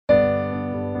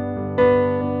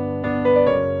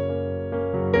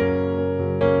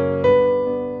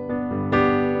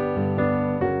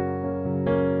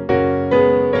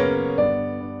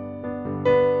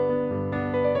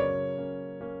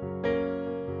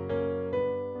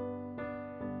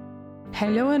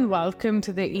Hello and welcome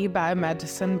to the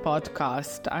eBiomedicine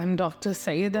podcast. I'm Dr.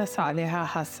 Sayyida Saleha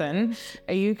Hassan,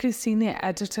 a UK senior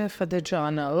editor for the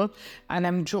journal, and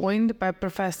I'm joined by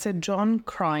Professor John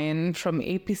Cryan from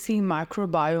APC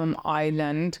Microbiome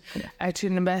Ireland at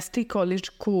University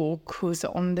College Cork, who's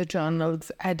on the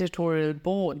journal's editorial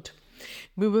board.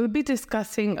 We will be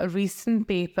discussing a recent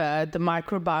paper, The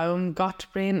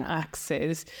Microbiome-Gut-Brain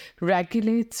Axis,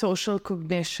 Regulates Social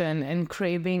Cognition and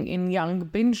Craving in Young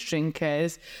Binge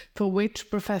Drinkers, for which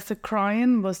Professor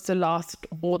Cryan was the last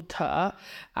author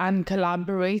and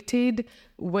collaborated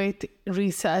with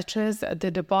researchers at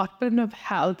the Department of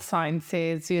Health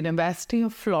Sciences, University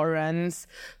of Florence,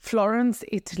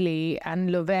 Italy,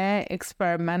 and Louvain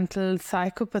Experimental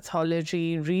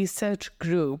Psychopathology Research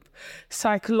Group,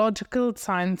 Psychological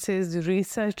Sciences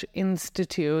Research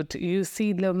Institute,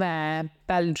 UC Louvain,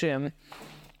 Belgium.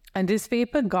 And this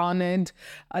paper garnered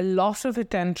a lot of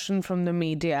attention from the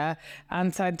media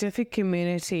and scientific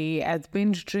community, as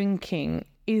binge drinking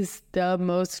is the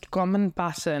most common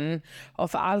pattern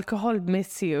of alcohol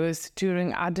misuse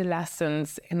during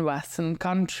adolescence in Western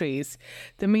countries.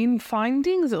 The main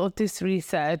findings of this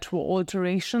research were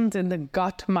alterations in the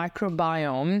gut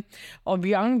microbiome of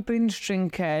young binge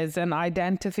drinkers and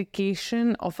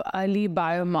identification of early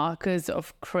biomarkers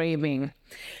of craving.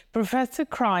 Professor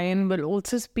Cryan will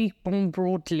also speak more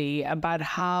broadly about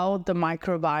how the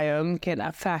microbiome can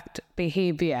affect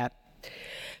behavior.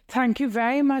 Thank you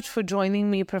very much for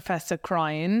joining me, Professor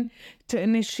Cryan. To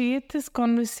initiate this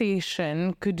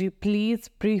conversation, could you please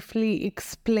briefly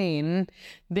explain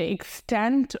the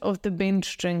extent of the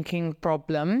binge drinking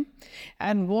problem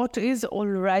and what is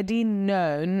already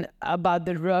known about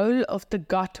the role of the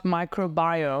gut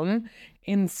microbiome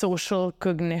in social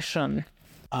cognition?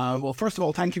 Well, first of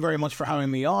all, thank you very much for having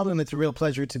me on, and it's a real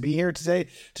pleasure to be here today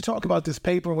to talk about this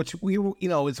paper, which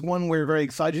is one we're very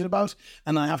excited about.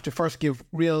 And I have to first give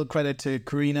real credit to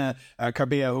Karina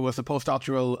Carbia, who was a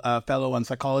postdoctoral fellow and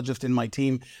psychologist in my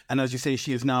team. And as you say,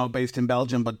 she is now based in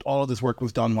Belgium, but all of this work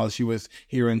was done while she was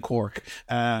here in Cork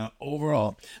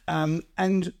overall.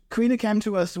 And Karina came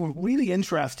to us really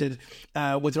interested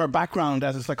with her background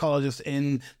as a psychologist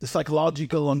in the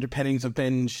psychological underpinnings of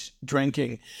binge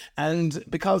drinking. And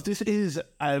because this is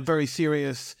a very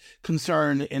serious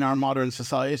concern in our modern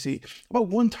society, about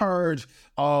 1/3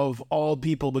 of all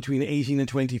people between 18 and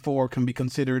 24 can be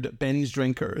considered binge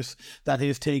drinkers. That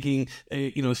is taking,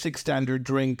 6 standard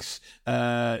drinks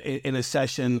in a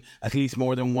session at least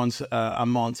more than once a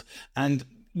month. And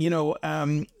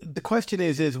the question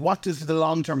is what does the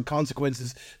long-term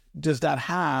consequences does that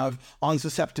have on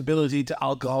susceptibility to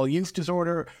alcohol use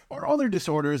disorder or other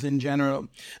disorders in general?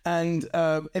 And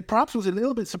it perhaps was a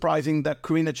little bit surprising that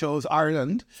Karina chose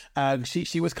Ireland.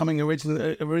 She was coming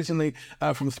originally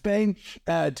from Spain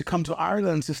to come to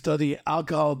Ireland to study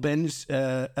alcohol binge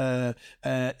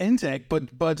intake,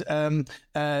 but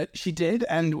she did,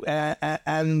 and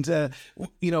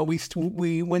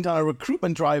we went on a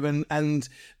recruitment drive, and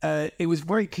it was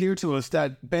very clear to us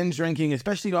that binge drinking,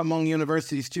 especially among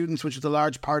university students, which is a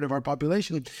large part of our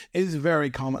population, is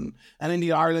very common. And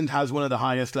indeed, Ireland has one of the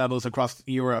highest levels across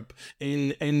Europe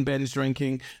in binge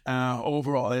drinking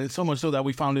overall. And it's so much so that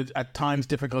we found it at times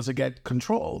difficult to get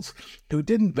controls who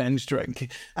didn't binge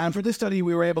drink. And for this study,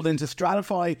 we were able then to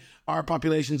stratify our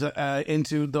populations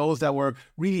into those that were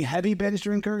really heavy binge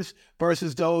drinkers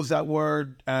versus those that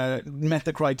met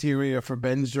the criteria for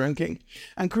binge drinking.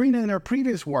 And Karina, in her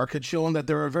previous work, had shown that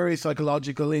there are very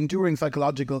enduring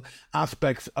psychological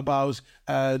aspects about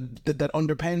that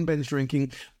underpin binge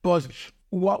drinking. But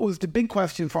what was the big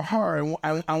question for her, and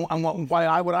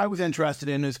what I was interested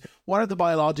in, is what are the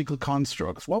biological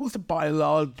constructs? What was the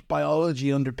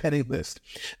biology underpinning this?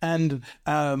 And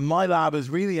my lab is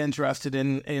really interested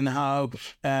in how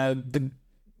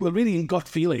really in gut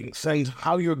feelings and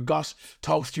how your gut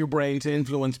talks to your brain to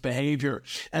influence behavior.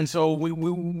 And so we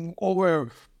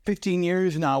over 15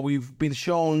 years now, we've been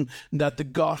shown that the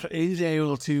gut is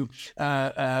able to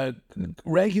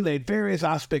regulate various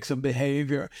aspects of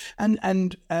behavior.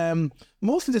 And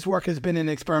most of this work has been in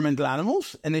experimental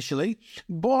animals initially,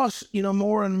 but,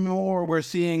 more and more we're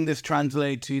seeing this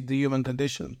translate to the human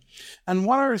condition. And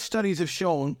what our studies have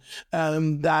shown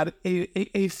that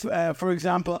if, for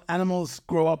example, animals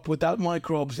grow up without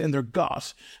microbes in their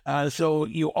gut, so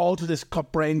you alter this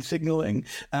gut-brain signaling,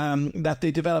 that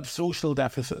they develop social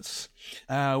deficits.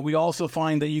 We also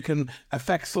find that you can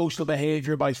affect social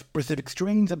behavior by specific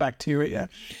strains of bacteria.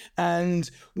 And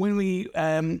when we,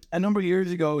 a number of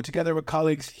years ago, together with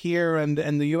colleagues here and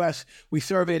in the US, we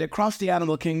surveyed across the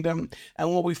animal kingdom.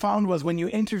 And what we found was when you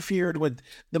interfered with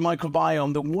the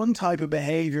microbiome, the one type of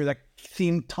behavior that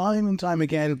seemed time and time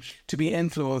again to be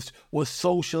influenced was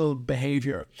social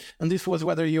behavior. And this was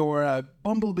whether you were a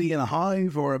bumblebee in a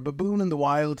hive or a baboon in the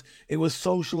wild, it was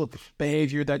social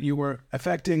behavior that you were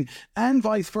affecting, and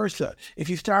vice versa. If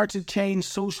you start to change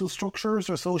social structures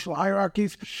or social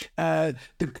hierarchies, then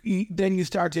you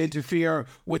start to interfere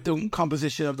with the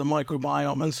composition of the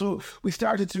microbiome. And so we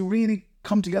started to really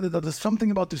come together that there's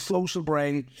something about the social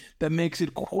brain that makes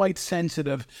it quite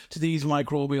sensitive to these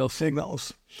microbial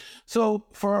signals. So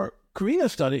for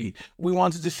Cryan's study, we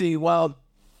wanted to see, well,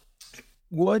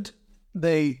 would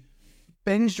the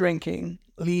binge drinking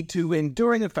lead to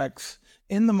enduring effects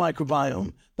in the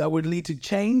microbiome that would lead to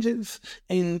changes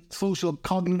in social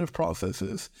cognitive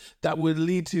processes that would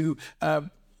lead to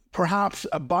perhaps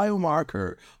a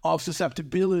biomarker of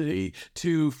susceptibility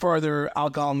to further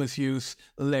alcohol misuse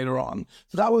later on.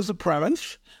 So that was the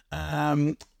premise.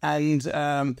 It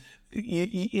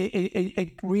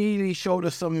really showed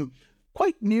us some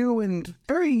quite new and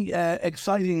very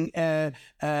exciting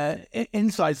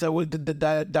insights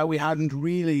that we hadn't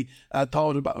really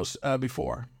thought about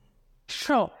before.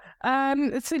 Sure.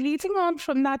 So leading on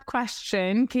from that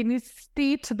question, can you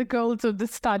state the goals of the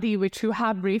study, which you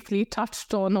have briefly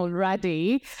touched on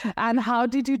already, and how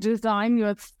did you design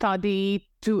your study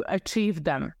to achieve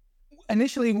them?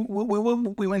 Initially,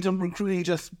 we went on recruiting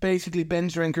just basically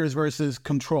binge drinkers versus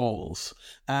controls.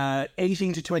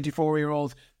 18 to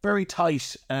 24-year-olds, very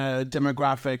tight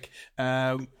demographic,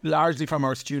 largely from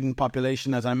our student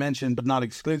population, as I mentioned, but not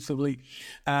exclusively.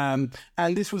 And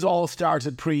this was all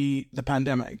started pre the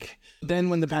pandemic. Then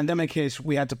when the pandemic hit,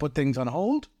 we had to put things on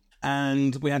hold.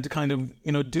 And we had to kind of,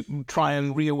 try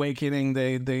and reawakening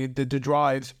the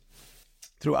drives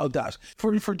throughout that.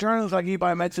 For journals like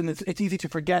eBiomedicine, it's easy to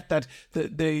forget that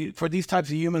for these types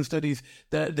of human studies,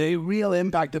 the real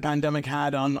impact the pandemic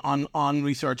had on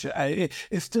research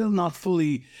is still not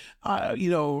fully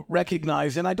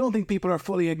recognized, and I don't think people are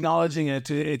fully acknowledging its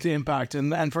impact.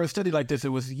 And for a study like this, it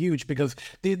was huge because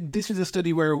this is a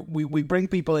study where we bring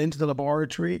people into the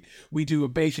laboratory, we do a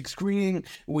basic screening,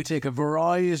 we take a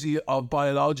variety of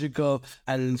biological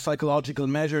and psychological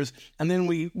measures, and then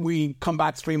we come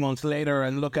back 3 months later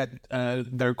and look at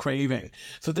their craving.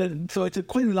 So it's a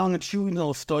quite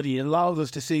longitudinal study. It allows us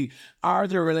to see, are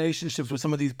there relationships with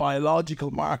some of these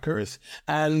biological markers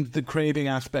and the craving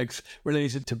aspects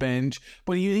related to binge?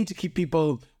 But you need to keep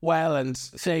people well and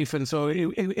safe, and so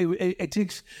it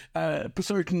takes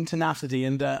certain tenacity.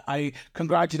 And I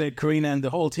congratulate Cryan and the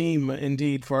whole team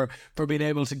indeed for being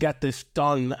able to get this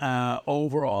done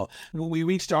overall. We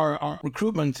reached our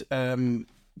recruitment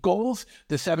goals.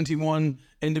 The 71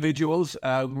 individuals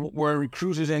were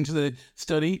recruited into the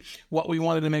study. What we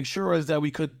wanted to make sure is that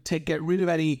we could get rid of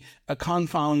any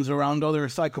confounds around other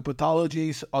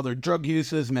psychopathologies, other drug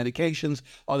uses, medications,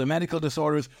 other medical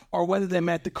disorders, or whether they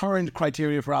met the current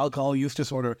criteria for alcohol use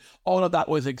disorder. All of that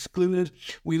was excluded.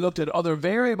 We looked at other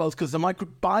variables because the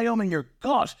microbiome in your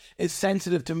gut is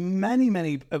sensitive to many,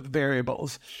 many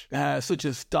variables, such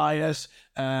as diet,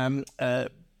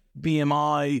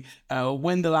 BMI,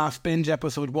 when the last binge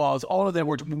episode was. All of them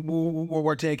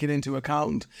were taken into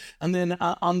account. And then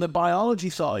on the biology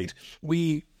side,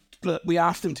 we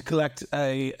asked them to collect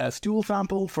a stool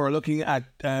sample for looking at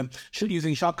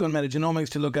using shotgun metagenomics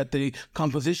to look at the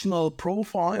compositional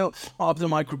profile of the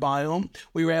microbiome.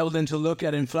 We were able then to look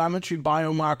at inflammatory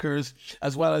biomarkers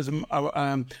as well as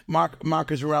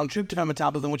markers around tryptophan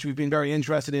metabolism, which we've been very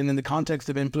interested in the context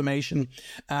of inflammation,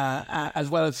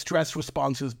 as well as stress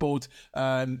responses, both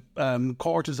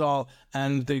cortisol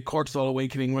and the cortisol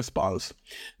awakening response.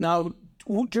 Now,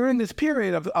 during this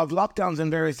period of lockdowns and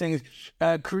various things,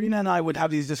 Cryan and I would have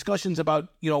these discussions about,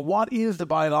 what is the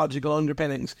biological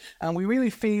underpinnings? And we really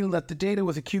feel that the data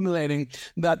was accumulating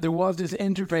that there was this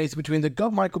interface between the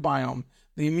gut microbiome,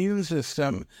 the immune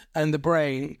system, and the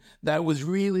brain that was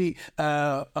really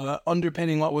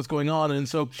underpinning what was going on. And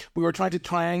so we were trying to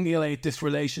triangulate this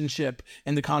relationship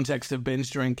in the context of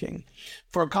binge drinking.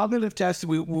 For cognitive tests,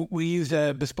 we used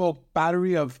a bespoke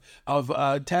battery of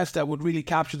tests that would really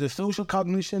capture the social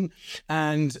cognition,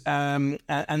 and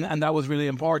that was really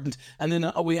important. And then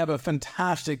we have a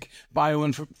fantastic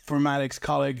bioinformatics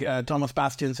colleague, Thomas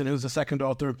Bastiansen, who's the second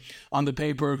author on the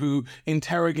paper, who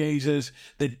interrogated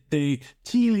the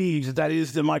tea leaves, that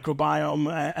is the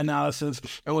microbiome analysis,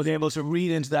 and was able to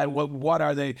read into that what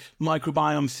are the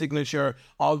microbiome signature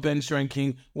of binge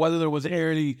drinking, whether there was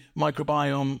early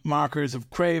microbiome markers of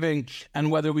craving,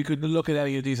 and whether we could look at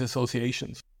any of these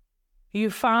associations. You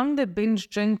found that binge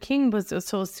drinking was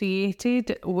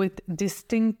associated with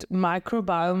distinct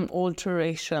microbiome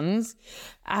alterations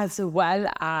as well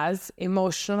as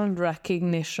emotional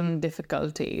recognition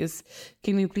difficulties.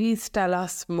 Can you please tell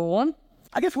us more?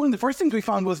 I guess one of the first things we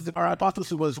found was that our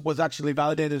hypothesis was actually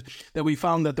validated, that we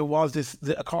found that there was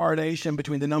a correlation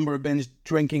between the number of binge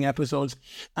drinking episodes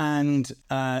and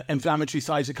inflammatory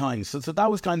cytokines. So that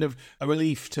was kind of a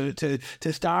relief to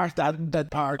start that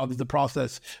part of the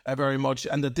process very much,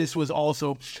 and that this was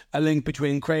also a link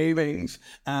between cravings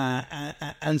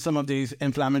and some of these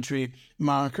inflammatory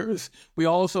markers. We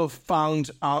also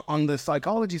found on the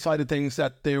psychology side of things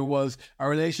that there was a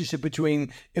relationship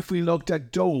between, if we looked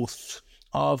at dose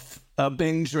of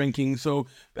binge drinking, so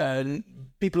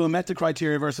people who met the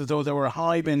criteria versus those that were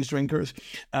high binge drinkers,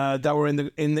 that were in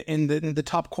the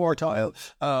top quartile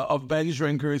of binge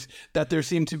drinkers, that there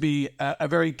seemed to be a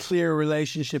very clear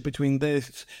relationship between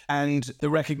this and the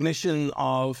recognition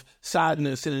of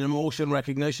sadness in an emotion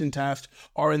recognition test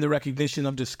or in the recognition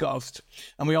of disgust.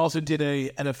 And we also did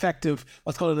an effective,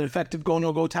 what's called an effective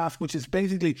go-no-go task, which is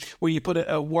basically where you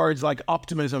put words like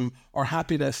optimism or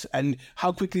happiness and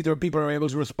how quickly people are able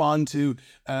to respond to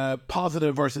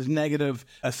positive versus negative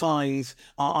signs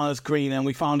on a screen. And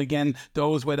we found, again,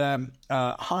 those with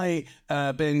high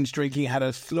binge drinking had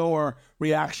a slower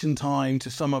reaction time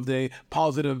to some of the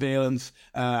positive valence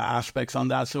aspects on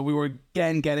that. So we were,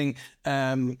 again, getting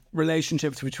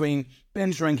relationships between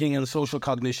binge drinking and social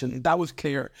cognition. That was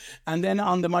clear. And then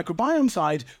on the microbiome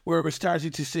side, where we're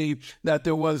starting to see that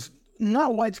there was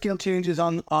not wide-scale changes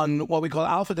on what we call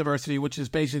alpha diversity, which is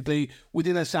basically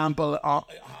within a sample,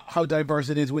 how diverse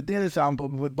it is within a sample.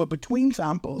 But between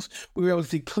samples, we were able to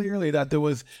see clearly that there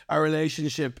was a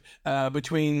relationship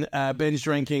between binge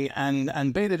drinking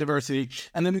and beta diversity.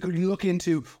 And then we could look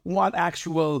into what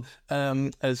actual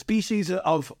species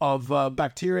of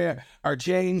bacteria are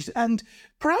changed. And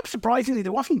perhaps surprisingly,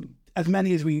 there wasn't as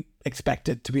many as we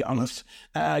expected, to be honest,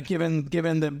 given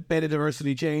the beta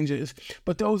diversity changes.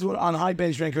 But those were on high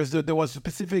binge drinkers, there was a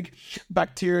specific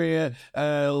bacteria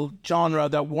genre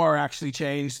that were actually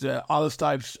changed,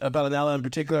 Olistops, Bellonella in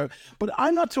particular. But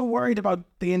I'm not so worried about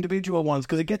the individual ones,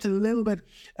 because it gets a little bit,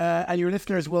 and your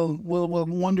listeners will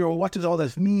wonder, well, what does all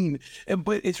this mean?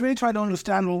 But it's really trying to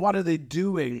understand, well, what are they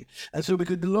doing? And so we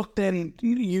could look then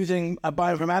using a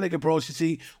bioinformatic approach to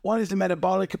see what is the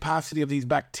metabolic capacity of these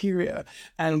bacteria.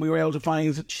 And we were able to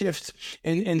find shifts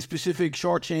in specific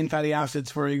short-chain fatty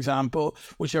acids, for example,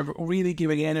 which are really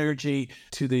giving energy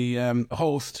to the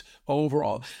host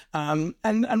overall. And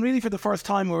really for the first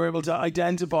time, we were able to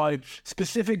identify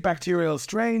specific bacterial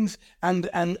strains and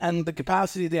the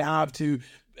capacity they have to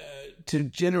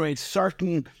generate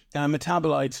certain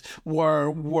metabolites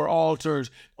were altered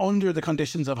under the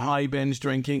conditions of high binge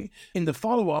drinking. In the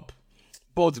follow-up,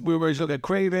 both we were to look at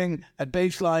craving, at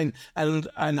baseline,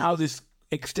 and how this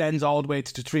extends all the way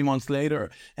to 3 months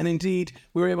later. And indeed,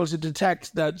 we were able to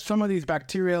detect that some of these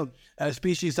bacterial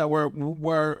species that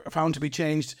were found to be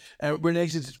changed,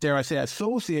 related, dare I say,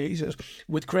 associated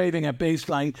with craving at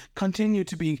baseline, continue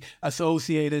to be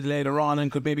associated later on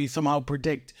and could maybe somehow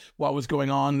predict what was going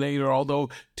on later, although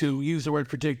to use the word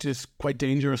predict is quite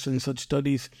dangerous in such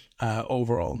studies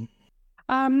overall.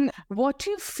 What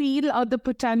do you feel are the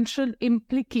potential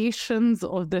implications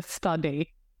of this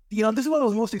study? You know, this is what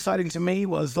was most exciting to me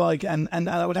was like, and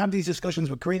I would have these discussions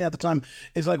with Cryan at the time,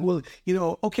 is like, well, you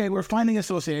know, okay, we're finding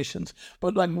associations,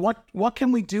 but like, what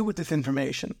can we do with this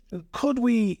information? Could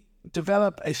we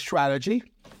develop a strategy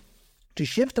to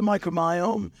shift the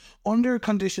microbiome under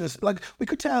conditions, like we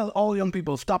could tell all young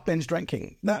people, stop binge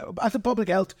drinking. Now, as a public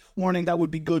health warning, that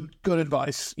would be good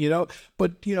advice, you know.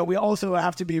 But, you know, we also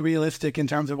have to be realistic in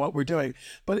terms of what we're doing.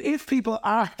 But if people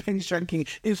are binge drinking,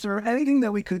 is there anything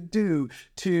that we could do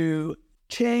to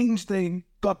change the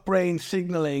gut-brain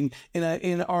signaling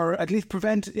or at least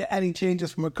prevent any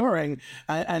changes from occurring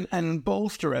and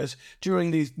bolster it during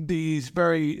these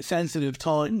very sensitive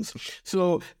times?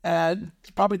 So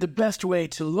probably the best way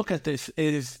to look at this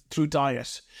is through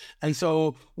diet. And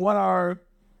so what our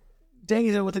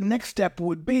data, what the next step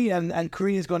would be, and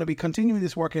Cryan is going to be continuing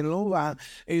this work in LOVA,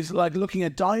 is like looking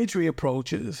at dietary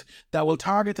approaches that will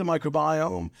target the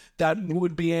microbiome that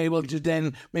would be able to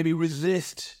then maybe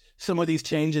resist some of these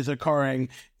changes occurring,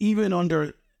 even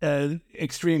under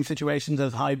extreme situations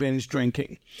as high binge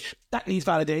drinking. That needs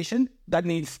validation, that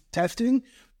needs testing,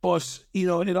 but, you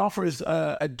know, it offers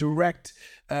a direct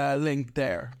link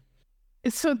there.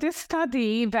 So this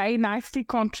study very nicely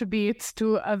contributes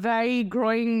to a very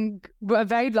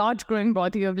large growing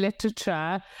body of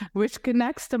literature, which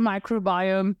connects the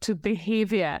microbiome to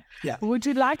behavior. Yeah. Would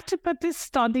you like to put this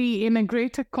study in a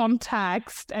greater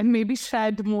context and maybe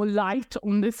shed more light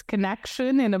on this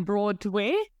connection in a broad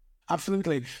way?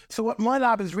 Absolutely. So what my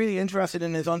lab is really interested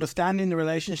in is understanding the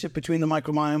relationship between the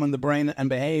microbiome and the brain and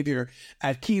behavior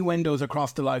at key windows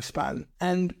across the lifespan.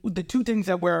 And the two things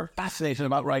that we're fascinated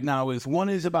about right now is one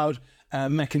is about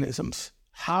mechanisms.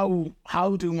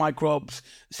 How do microbes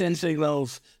send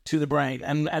signals to the brain?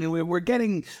 And we're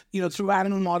getting, through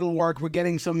animal model work, we're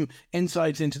getting some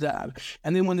insights into that.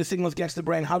 And then when the signals get to the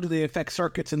brain, how do they affect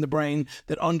circuits in the brain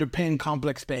that underpin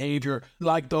complex behavior,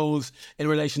 like those in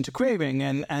relation to craving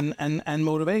and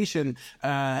motivation,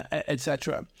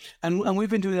 etc. And we've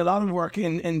been doing a lot of work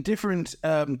in different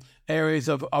areas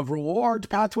of reward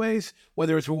pathways,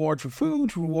 whether it's reward for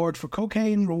food, reward for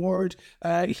cocaine, reward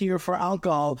here for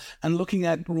alcohol, and looking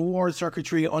at reward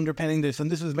circuitry underpinning this.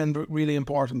 And this has been really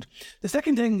important. The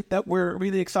second thing that we're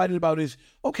really excited about is,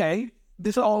 okay,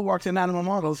 this all works in animal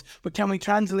models, but can we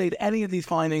translate any of these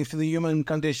findings to the human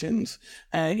conditions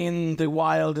in the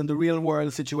wild and the real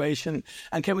world situation?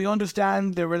 And can we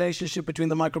understand the relationship between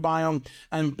the microbiome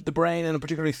and the brain, and a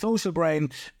particularly social brain,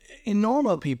 in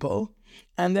normal people?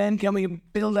 And then can we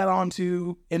build that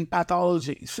onto in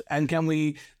pathologies? And can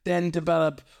we then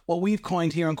develop what we've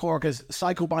coined here in Cork as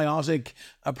psychobiotic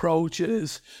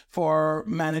approaches for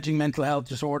managing mental health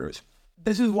disorders?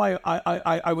 This is why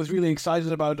I was really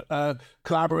excited about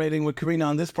collaborating with Cryan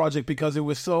on this project, because it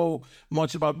was so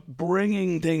much about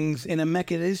bringing things in a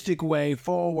mechanistic way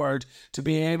forward to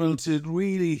be able to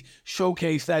really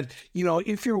showcase that,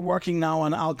 if you're working now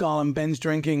on alcohol and binge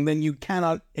drinking, then you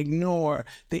cannot ignore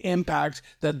the impact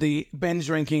that the binge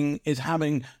drinking is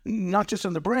having, not just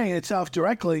on the brain itself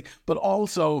directly, but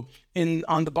also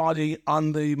on the body,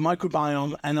 on the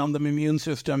microbiome, and on the immune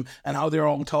system, and how they're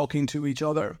all talking to each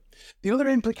other. The other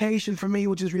implication for me,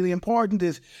 which is really important,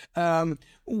 is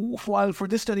while for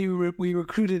this study we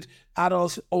recruited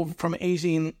adults from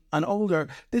 18 and older,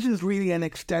 this is really an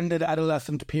extended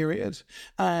adolescent period.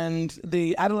 And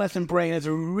the adolescent brain is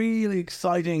a really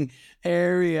exciting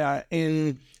area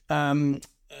in neuroscience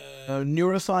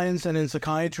and in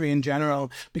psychiatry in general,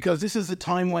 because this is the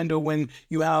time window when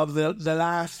you have the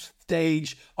last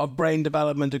stage of brain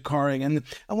development occurring. And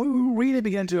we really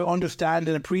begin to understand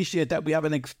and appreciate that we have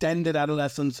an extended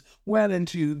adolescence well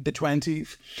into the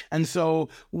 20s. And so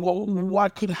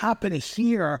what could happen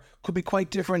here could be quite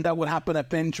different that would happen at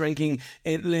binge drinking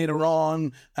later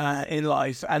on in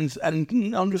life. And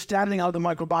understanding how the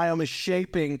microbiome is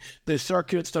shaping the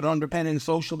circuits that are underpinning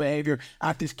social behavior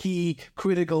at this key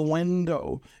critical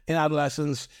window in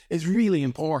adolescence is really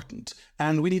important.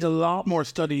 And we need a lot more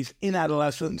studies in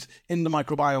adolescence in the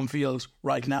microbiome field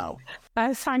right now.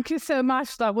 Thank you so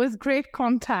much. That was great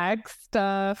context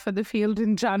for the field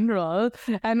in general,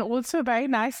 and also very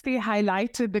nicely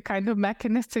highlighted the kind of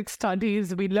mechanistic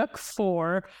studies we look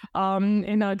for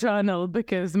in our journal,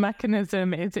 because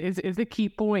mechanism is a key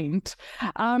point.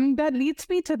 That leads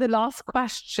me to the last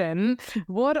question.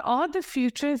 What are the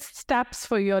future steps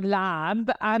for your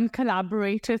lab and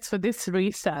collaborators for this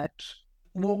research?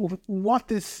 Well, what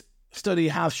this study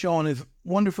has shown is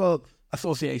wonderful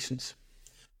associations,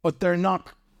 but they're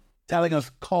not telling us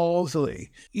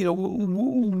causally.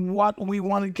 What we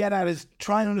want to get at is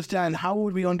try and understand how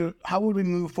would we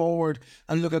move forward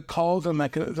and look at causal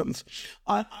mechanisms.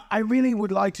 I really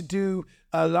would like to do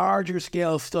larger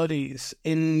scale studies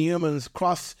in humans,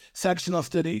 cross-sectional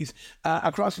studies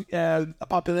across a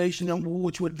population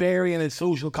which would vary in its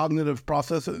social cognitive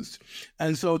processes.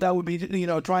 And so that would be,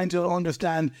 trying to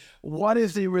understand what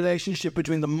is the relationship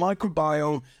between the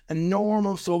microbiome and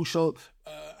normal social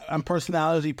and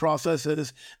personality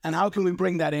processes, and how can we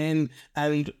bring that in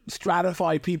and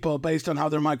stratify people based on how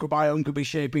their microbiome could be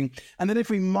shaping. And then if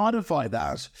we modify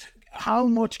that, how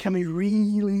much can we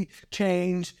really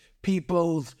change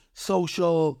people's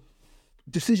social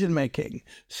decision-making,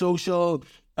 social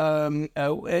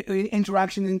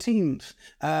interaction in teams,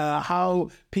 how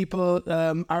people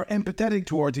are empathetic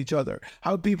towards each other,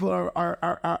 how people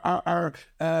are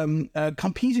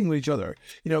competing with each other.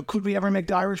 Could we ever make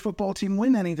the Irish football team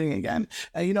win anything again?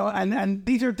 And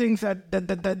these are things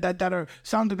that are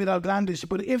sound a bit outlandish,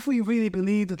 but if we really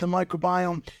believe that the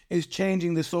microbiome is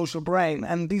changing the social brain,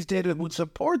 and these data would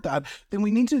support that, then we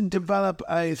need to develop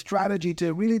a strategy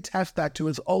to really test that to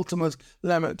its ultimate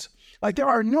limit. Like, there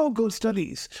are no good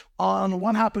studies on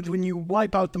what happens when you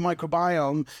wipe out the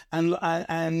microbiome and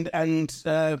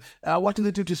what do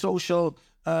they do to social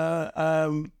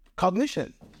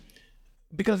cognition.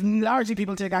 because largely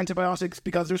people take antibiotics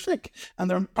because they're sick and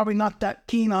they're probably not that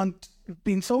keen on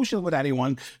being social with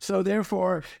anyone. So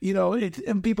therefore,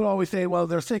 and people always say, well,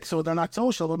 they're sick, so they're not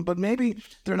social. But maybe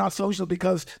they're not social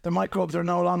because the microbes are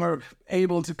no longer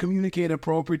able to communicate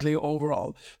appropriately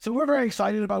overall. So we're very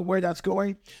excited about where that's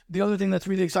going. The other thing that's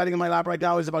really exciting in my lab right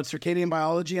now is about circadian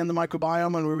biology and the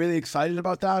microbiome, and we're really excited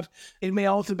about that. It may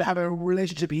also have a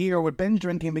relationship here with binge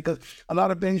drinking, because a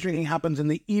lot of binge drinking happens in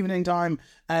the evening time,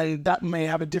 and that may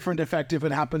have a different effect if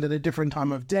it happened at a different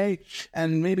time of day.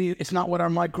 And maybe it's not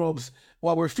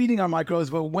what we're feeding our microbes,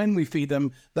 but when we feed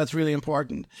them, that's really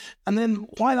important. And then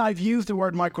while I've used the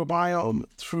word microbiome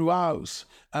throughout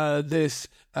this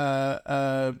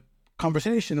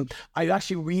conversation, I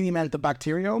actually really meant the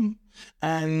bacteriome.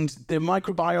 And the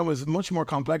microbiome is much more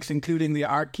complex, including the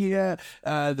archaea,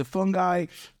 the fungi,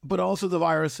 but also the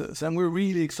viruses. And we're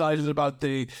really excited about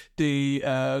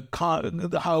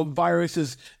how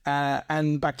viruses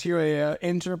and bacteria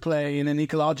interplay in an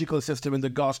ecological system in the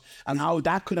gut, and how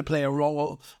that could play a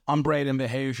role on brain and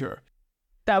behavior.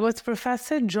 That was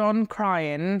Professor John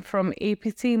Cryan from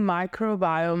APC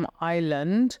Microbiome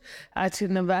Ireland at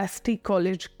University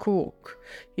College Cork.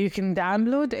 You can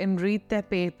download and read their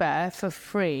paper for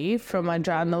free from our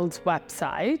journal's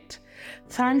website.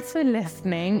 Thanks for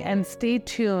listening, and stay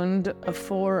tuned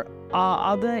for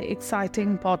our other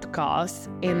exciting podcasts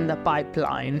in the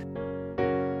pipeline.